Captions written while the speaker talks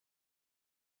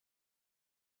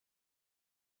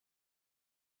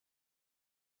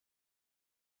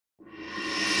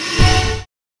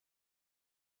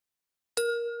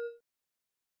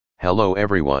Hello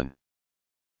everyone.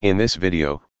 In this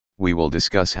video, we will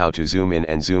discuss how to zoom in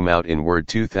and zoom out in Word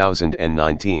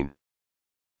 2019.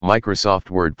 Microsoft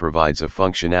Word provides a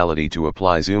functionality to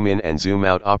apply zoom in and zoom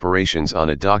out operations on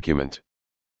a document.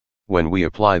 When we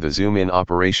apply the zoom in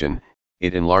operation,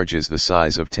 it enlarges the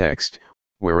size of text,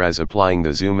 whereas applying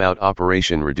the zoom out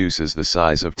operation reduces the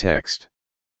size of text.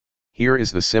 Here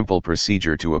is the simple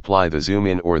procedure to apply the zoom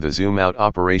in or the zoom out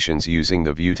operations using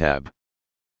the View tab.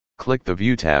 Click the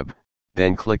View tab,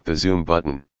 then click the Zoom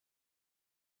button.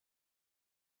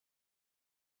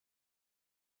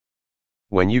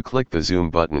 When you click the Zoom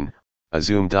button, a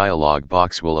Zoom dialog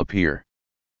box will appear.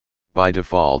 By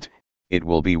default, it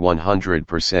will be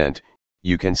 100%,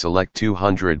 you can select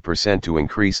 200% to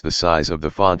increase the size of the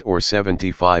font or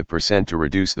 75% to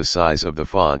reduce the size of the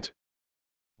font.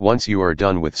 Once you are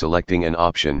done with selecting an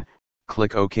option,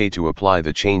 click OK to apply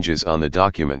the changes on the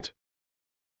document.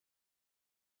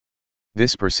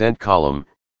 This % column,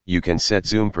 you can set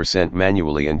zoom %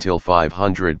 manually until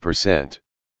 500%.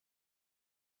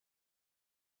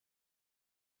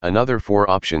 Another 4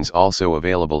 options also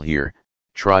available here,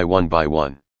 try one by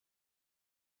one.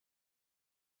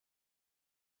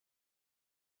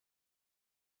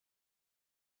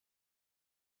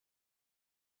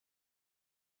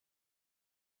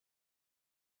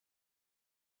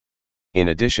 In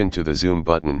addition to the zoom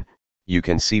button, you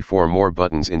can see 4 more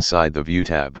buttons inside the View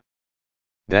tab.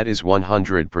 That is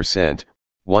 100%,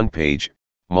 one page,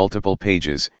 multiple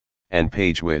pages, and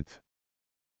page width.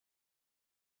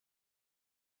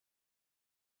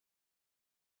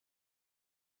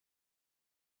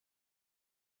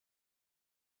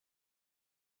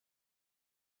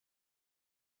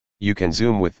 You can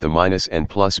zoom with the minus and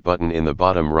plus button in the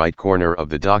bottom right corner of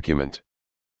the document.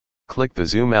 Click the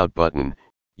Zoom Out button,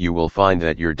 you will find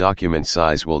that your document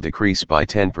size will decrease by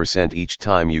 10% each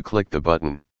time you click the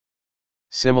button.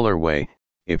 Similar way,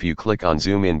 if you click on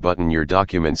Zoom In button, your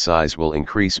document size will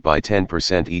increase by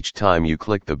 10% each time you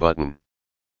click the button.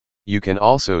 You can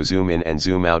also zoom in and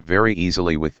zoom out very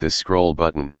easily with this scroll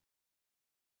button.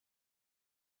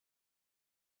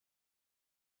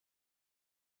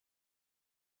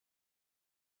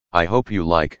 I hope you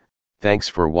like. Thanks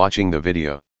for watching the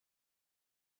video.